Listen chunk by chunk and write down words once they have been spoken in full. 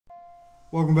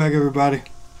Welcome back, everybody.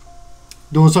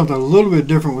 Doing something a little bit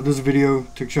different with this video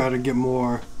to try to get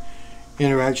more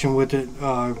interaction with it,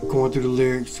 going through the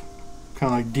lyrics,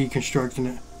 kind of like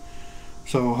deconstructing it.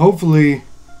 So hopefully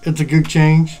it's a good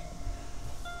change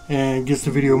and gets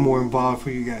the video more involved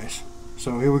for you guys.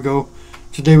 So here we go.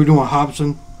 Today we're doing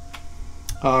Hopsin.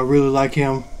 Really like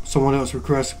him. Someone else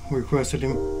requested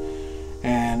him.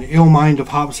 And Ill Mind of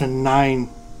Hopsin 9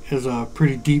 is a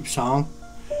pretty deep song.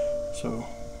 So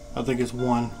I think it's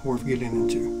one worth getting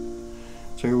into.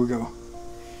 So here we go.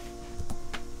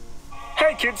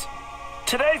 Hey kids,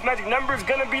 today's magic number is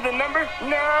gonna be the number 9.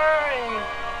 9.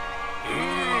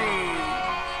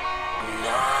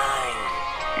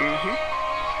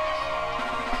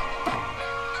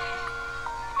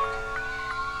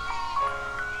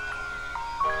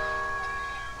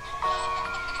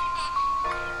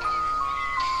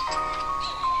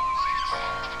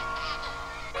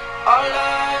 Our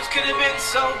lives could have been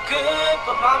so good,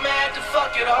 but mama had to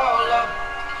fuck it all up.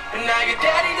 And now your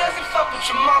daddy doesn't fuck with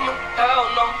your mama. Hell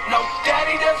no, no,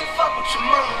 daddy doesn't fuck with your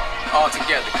mama. All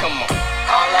together, come on.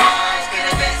 Our lives could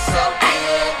have been so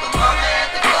good, but mama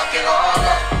had to fuck it all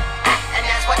up. And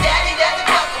that's why daddy doesn't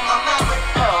fuck with my mama.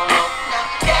 Hell no, no,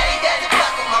 daddy doesn't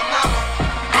fuck with my mama.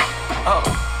 Oh,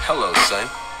 hello, son.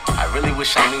 I really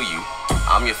wish I knew you.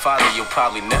 I'm your father you'll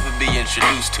probably never be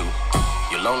introduced to.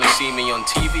 You'll only see me on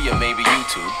TV or maybe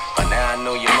YouTube. But now I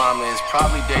know your mama is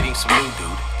probably dating some new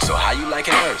dude. So how you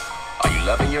liking Earth? Are you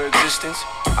loving your existence?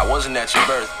 I wasn't at your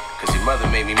birth, cause your mother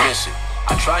made me miss it.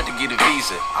 I tried to get a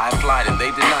visa, I applied and they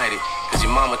denied it. Cause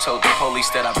your mama told the police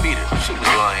that I beat her, she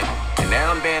was lying. And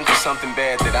now I'm banned for something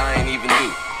bad that I ain't even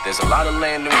do. There's a lot of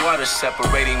land and water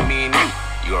separating me and you.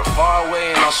 You are far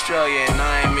away in Australia and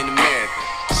I am in America.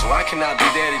 So I cannot be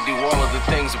there to do all of the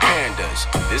things a parent does.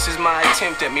 This is my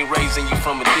attempt at me raising you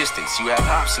from a distance. You have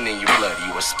Hopsin in your blood,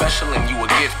 you are special and you are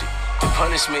gifted. The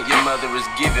punishment your mother is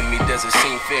giving me doesn't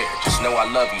seem fair. Just know I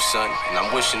love you, son, and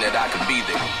I'm wishing that I could be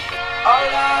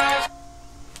there.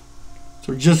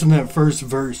 So just in that first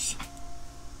verse,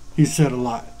 he said a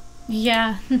lot.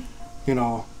 Yeah. You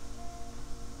know,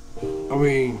 I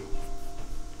mean,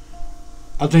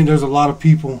 I think there's a lot of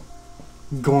people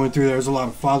going through, there's a lot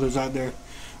of fathers out there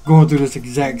going through this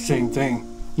exact same thing.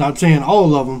 Not saying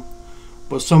all of them,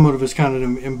 but some of it's kind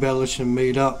of embellished and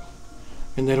made up,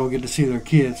 and they don't get to see their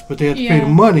kids. But they have to pay the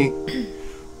money,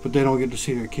 but they don't get to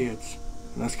see their kids.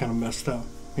 And that's kind of messed up,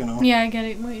 you know? Yeah, I get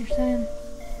it, what you're saying.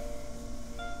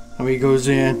 I mean, he goes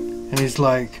in, and he's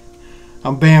like,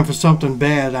 I'm banned for something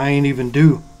bad I ain't even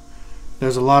do.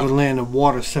 There's a lot of land and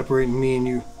water separating me and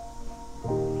you.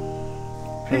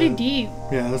 Pretty deep.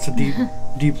 Yeah, that's a deep,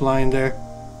 deep line there.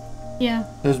 Yeah.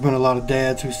 There's been a lot of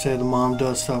dads who say the mom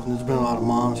does stuff, and there's been a lot of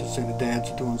moms who say the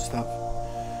dads are doing stuff.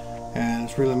 And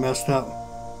it's really messed up.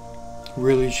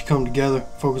 Really, you should come together,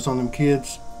 focus on them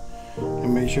kids,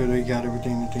 and make sure they got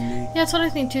everything that they need. Yeah, that's what I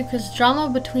think too, because drama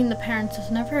between the parents is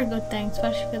never a good thing,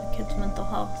 especially for the kids' mental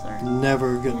health or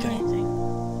never a good thing.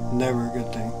 Anything. Never a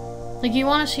good thing. Like, you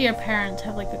want to see your parents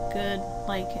have like a good,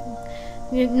 like,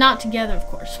 not together of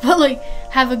course, but like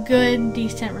have a good,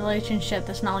 decent relationship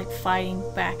that's not like fighting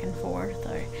back and forth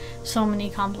or so many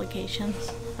complications.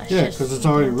 That's yeah, because it's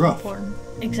already rough. Important.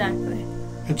 Exactly.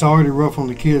 It's already rough on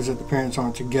the kids that the parents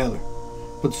aren't together.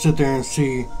 But to sit there and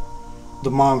see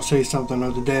the mom say something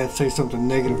or the dad say something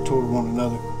negative toward one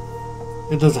another,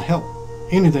 it doesn't help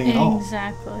anything at all.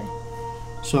 Exactly.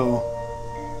 So,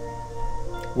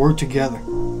 work together.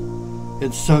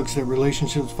 It sucks that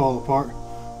relationships fall apart.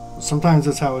 Sometimes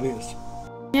that's how it is.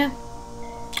 Yeah.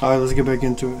 Alright, let's get back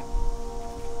into it.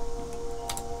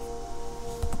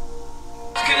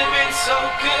 Could have been so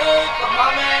good, but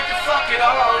mama had to fuck it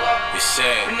all up. It's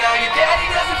sad. And now your daddy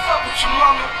doesn't fuck with your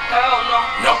mama. Hell no,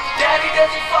 no, daddy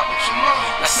doesn't fuck with your mama.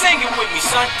 Now sing it with me,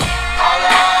 son. Our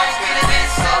lives could have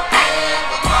been so good,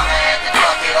 but mama had to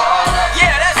fuck it all up.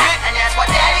 Yeah, that's it. And that's why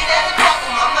daddy doesn't fuck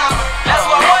with my mama. That's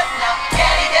why what? No,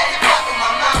 daddy doesn't fuck with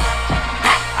my mama.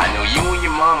 I know you and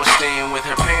your mama staying with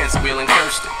her parents, Bill and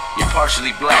Kirsten. You're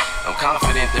partially black. I'm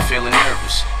confident they're feeling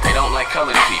nervous. They don't like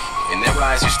colored people. In their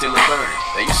eyes, you're still a burden.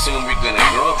 They assume you're gonna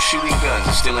grow up shooting guns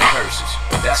and stealing purses.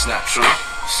 But that's not true.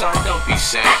 Son, don't be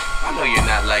sad. I know you're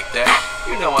not like that.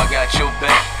 You know I got your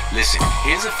back. Listen,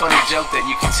 here's a funny joke that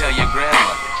you can tell your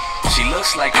grandmother. She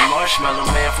looks like the Marshmallow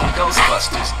Man from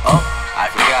Ghostbusters. Oh, I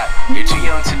forgot. You're too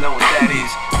young to know what that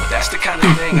is. But that's the kind of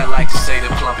thing I like to say to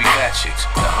plumpy fat chicks.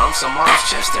 The humps on mom's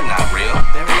chest are not real,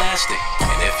 they're elastic.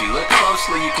 And if you look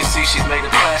closely, you can see she's made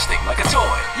of plastic. Like a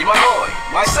toy. You're my boy,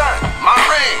 my son, my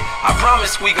friend. I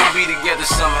promise we gon' be together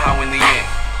somehow in the end.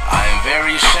 I am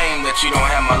very ashamed that you don't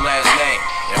have my last name.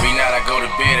 Every night I go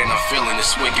to bed and I'm feeling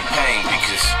this wicked pain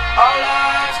because all I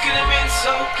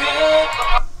good.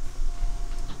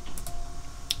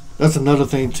 That's another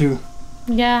thing too.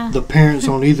 Yeah. The parents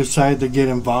on either side that get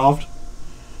involved,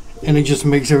 and it just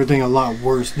makes everything a lot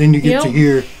worse. Then you get to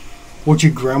hear what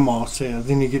your grandma says.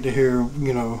 Then you get to hear,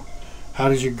 you know, how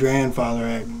does your grandfather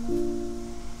act?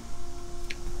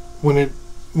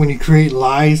 When you create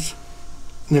lies,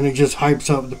 then it just hypes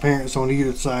up the parents on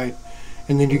either side,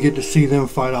 and then you get to see them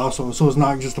fight also. So it's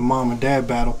not just a mom and dad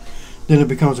battle. Then it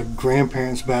becomes a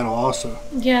grandparents battle also.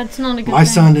 Yeah, it's not a good My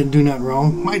thing. son didn't do nothing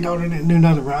wrong. My daughter didn't do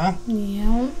nothing wrong.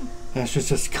 Yeah. And it's just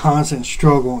this constant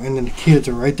struggle, and then the kids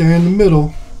are right there in the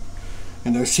middle,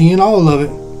 and they're seeing all of it,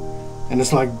 and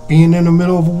it's like being in the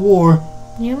middle of a war.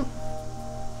 Yep.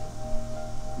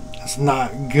 It's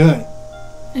not good.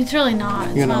 It's really not.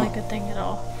 It's You not know. a good thing at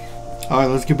all. Alright,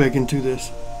 let's get back into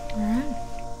this. Alright.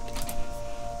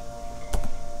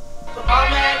 But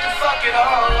mama had to fuck it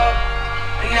all up.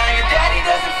 And now your daddy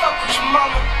doesn't fuck with your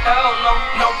mama. Hell no,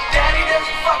 no, daddy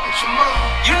doesn't fuck with your mama.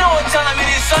 You know what time it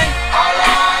is, son? Our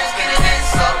lives could have been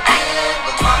so good,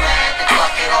 but mama had to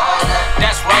fuck it all up.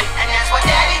 That's right. And that's why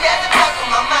daddy doesn't fuck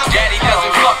with my mama. Daddy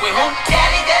doesn't fuck with who?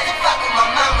 Daddy doesn't fuck with my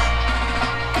mama.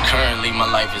 Currently, my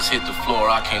life has hit the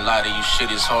floor. I can't lie to you, shit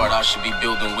is hard. I should be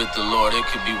building with the Lord. It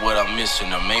could be what I'm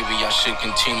missing, or maybe I should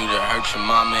continue to hurt your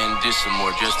mama and diss her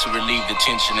more, just to relieve the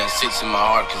tension that sits in my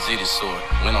heart, cause it is sore.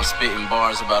 When I'm spitting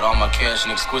bars about all my cash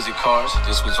and exquisite cars,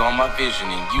 this was all my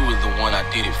vision, and you were the one I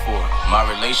did it for. My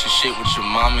relationship with your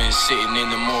mama is sitting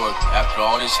in the morgue. After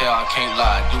all this hell, I can't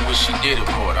lie, I do what she did it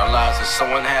for. Our lives are so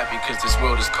unhappy, cause this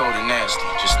world is cold and nasty.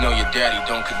 Just know your daddy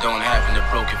don't condone having a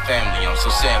broken family. I'm so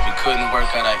sad we couldn't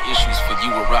work out our issues for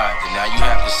you arrived, and now you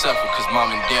have to suffer cause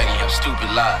mom and daddy have stupid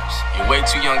lives. You're way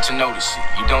too young to notice it.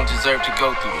 You don't deserve to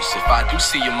go through this. If I do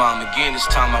see your mom again, this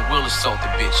time I will assault the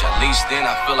bitch. At least then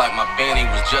I feel like my banning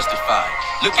was justified.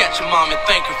 Look at your mom and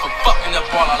thank her for fucking up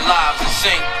all our lives and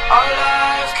sing. Our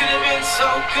lives could have been so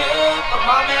good, but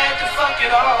mama had to fuck it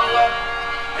all up.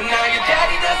 And now your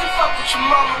daddy doesn't fuck with your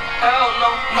mama. Hell no,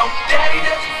 no, daddy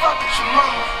doesn't fuck with your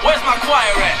mama. Where's my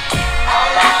choir at? Our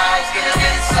lives could have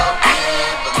been so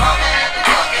good, but mama had to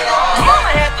fuck it all up.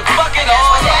 Mama had to fuck it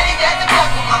all up. Daddy doesn't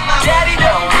fuck with my mama. Daddy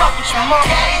don't fuck with your mama.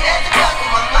 Daddy doesn't fuck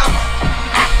with my mama.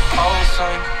 Oh,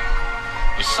 son,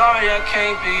 I'm sorry I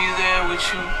can't be there with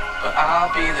you, but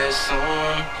I'll be there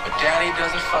soon. But daddy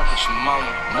doesn't fuck with your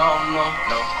mama. No, no,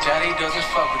 no, daddy doesn't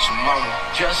fuck with your mama.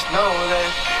 Just know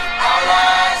that our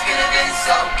lives could have been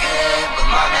so good, but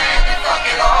mama had to fuck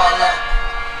it all up.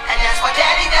 And that's why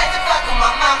daddy doesn't fuck with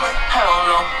my mama. hell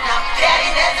no. No, daddy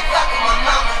doesn't fuck with my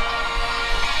mama.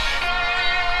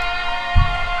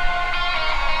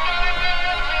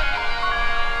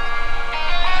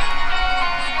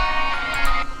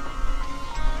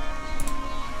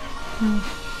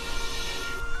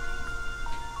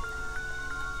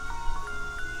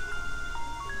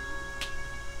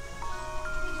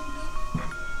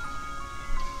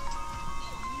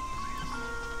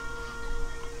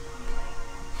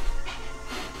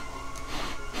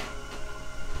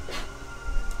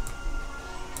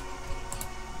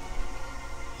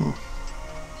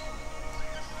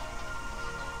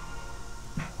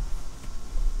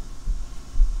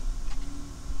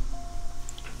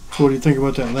 So what do you think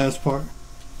about that last part?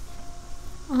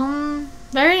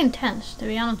 Very intense, to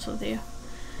be honest with you.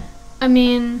 I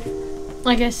mean,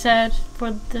 like I said,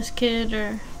 for this kid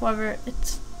or whoever,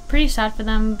 it's pretty sad for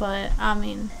them, but I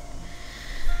mean,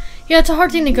 yeah, it's a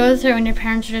hard thing to go through when your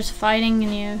parents are just fighting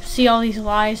and you see all these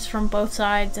lies from both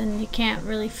sides and you can't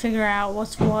really figure out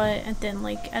what's what, and then,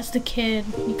 like, as the kid,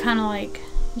 you kind of, like,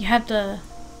 you have to,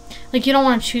 like, you don't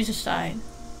want to choose a side.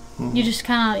 You just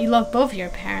kind of, you love both of your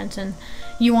parents and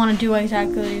you want to do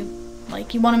exactly,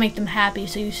 like, you want to make them happy,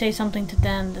 so you say something to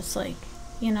them that's, like,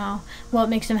 you know, what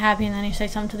makes them happy, and then you say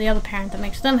something to the other parent that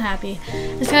makes them happy.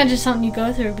 It's kind of just something you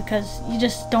go through because you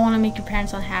just don't want to make your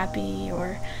parents unhappy,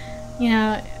 or, you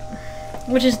know,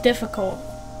 which is difficult.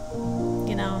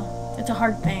 You know, it's a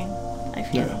hard thing, I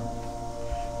feel.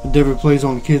 Yeah. It definitely plays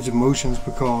on the kids' emotions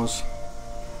because,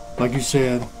 like you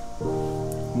said,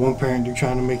 one parent you're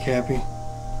trying to make happy,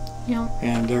 Yeah.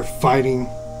 and they're fighting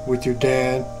with your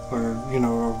dad, or, you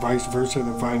know, or vice versa.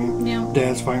 They're fighting, Yeah.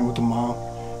 dad's fighting with the mom,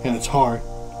 and it's hard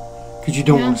because you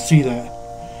don't Yeah. want to see that.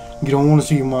 You don't want to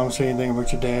see your mom say anything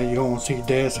about your dad. You don't want to see your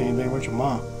dad say anything about your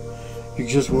mom. You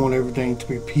just want everything to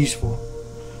be peaceful.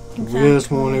 You just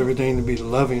want everything to be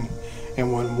loving.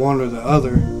 And when one or the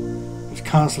other is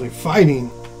constantly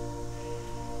fighting,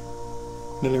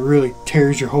 then it really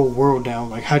tears your whole world down.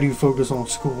 Like, how do you focus on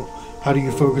school? How do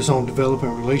you focus on developing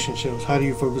relationships? How do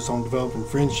you focus on developing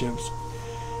friendships?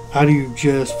 How do you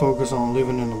just focus on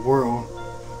living in a world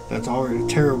that's already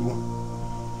terrible?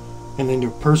 and then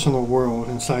your personal world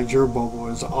inside your bubble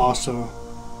is also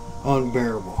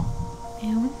unbearable.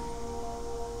 Yeah.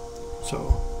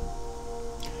 So,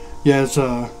 yeah, it's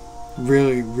a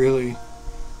really, really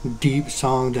deep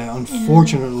song that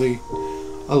unfortunately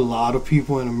a lot of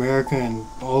people in America and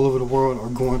all over the world are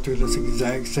going through this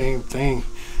exact same thing.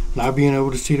 Not being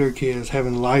able to see their kids,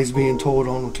 having lies being told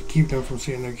on them to keep them from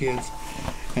seeing their kids.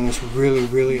 And it's really,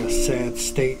 really a sad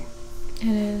state. It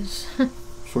is.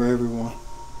 For everyone.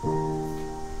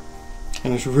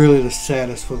 And it's really the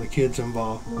saddest for the kids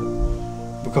involved,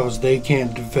 because they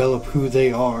can't develop who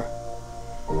they are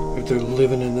if they're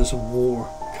living in this war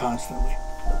constantly.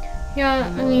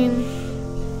 Yeah, I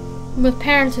mean, with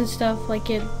parents and stuff, like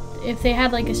if they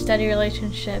had like a steady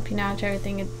relationship, you know, after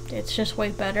everything, it's just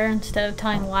way better instead of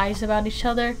telling lies about each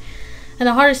other. And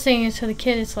the hardest thing is for the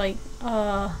kid, it's like,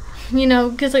 you know,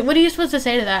 because like, what are you supposed to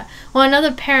say to that? Well,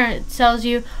 another parent tells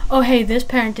you, oh, hey, this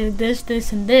parent did this,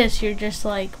 this, and this. You're just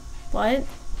like, what?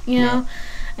 You know? Yeah.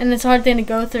 And it's a hard thing to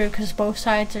go through because both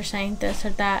sides are saying this or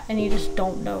that, and you just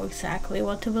don't know exactly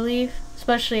what to believe,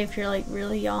 especially if you're like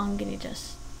really young and you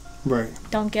just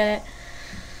don't get it.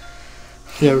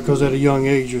 Yeah, because at a young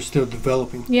age, you're still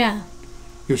developing. Yeah.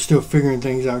 You're still figuring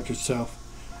things out yourself.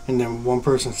 And then one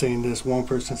person saying this, one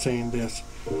person saying this.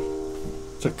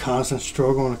 It's a constant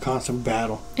struggle and a constant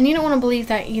battle. And you don't want to believe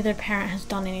that either parent has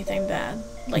done anything bad.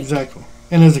 Like, exactly.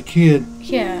 And as a kid,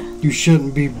 yeah, you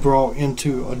shouldn't be brought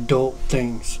into adult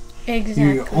things.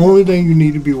 Exactly. The only thing you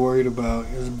need to be worried about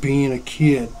is being a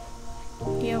kid.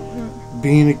 Yep.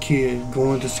 Being a kid,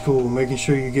 going to school, making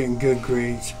sure you're getting good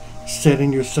grades,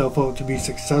 setting yourself up to be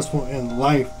successful in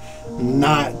life,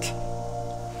 not,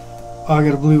 oh, I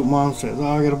gotta believe what mom says, oh,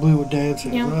 I gotta believe what dad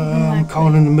says, yep, I'm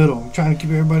caught in the middle, I'm trying to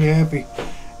keep everybody happy,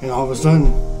 and all of a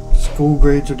sudden, school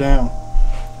grades are down.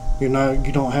 You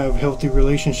don't have healthy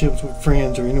relationships with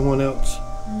friends or anyone else.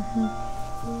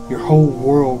 Your whole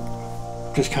world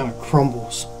just kind of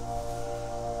crumbles.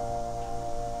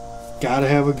 Gotta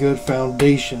have a good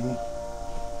foundation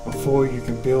before you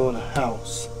can build a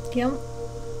house. Yep.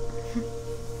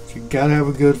 So you gotta have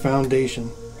a good foundation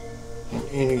in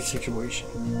any situation.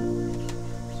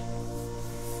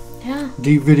 Yeah.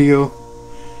 Deep video.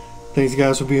 Thanks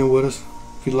guys for being with us.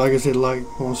 If you like us, hit like.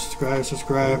 Want to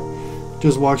subscribe.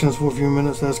 Just watching us for a few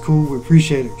minutes, that's cool. We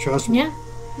appreciate it. Trust me. Yeah.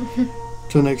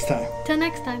 Till next time. Till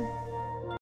next time.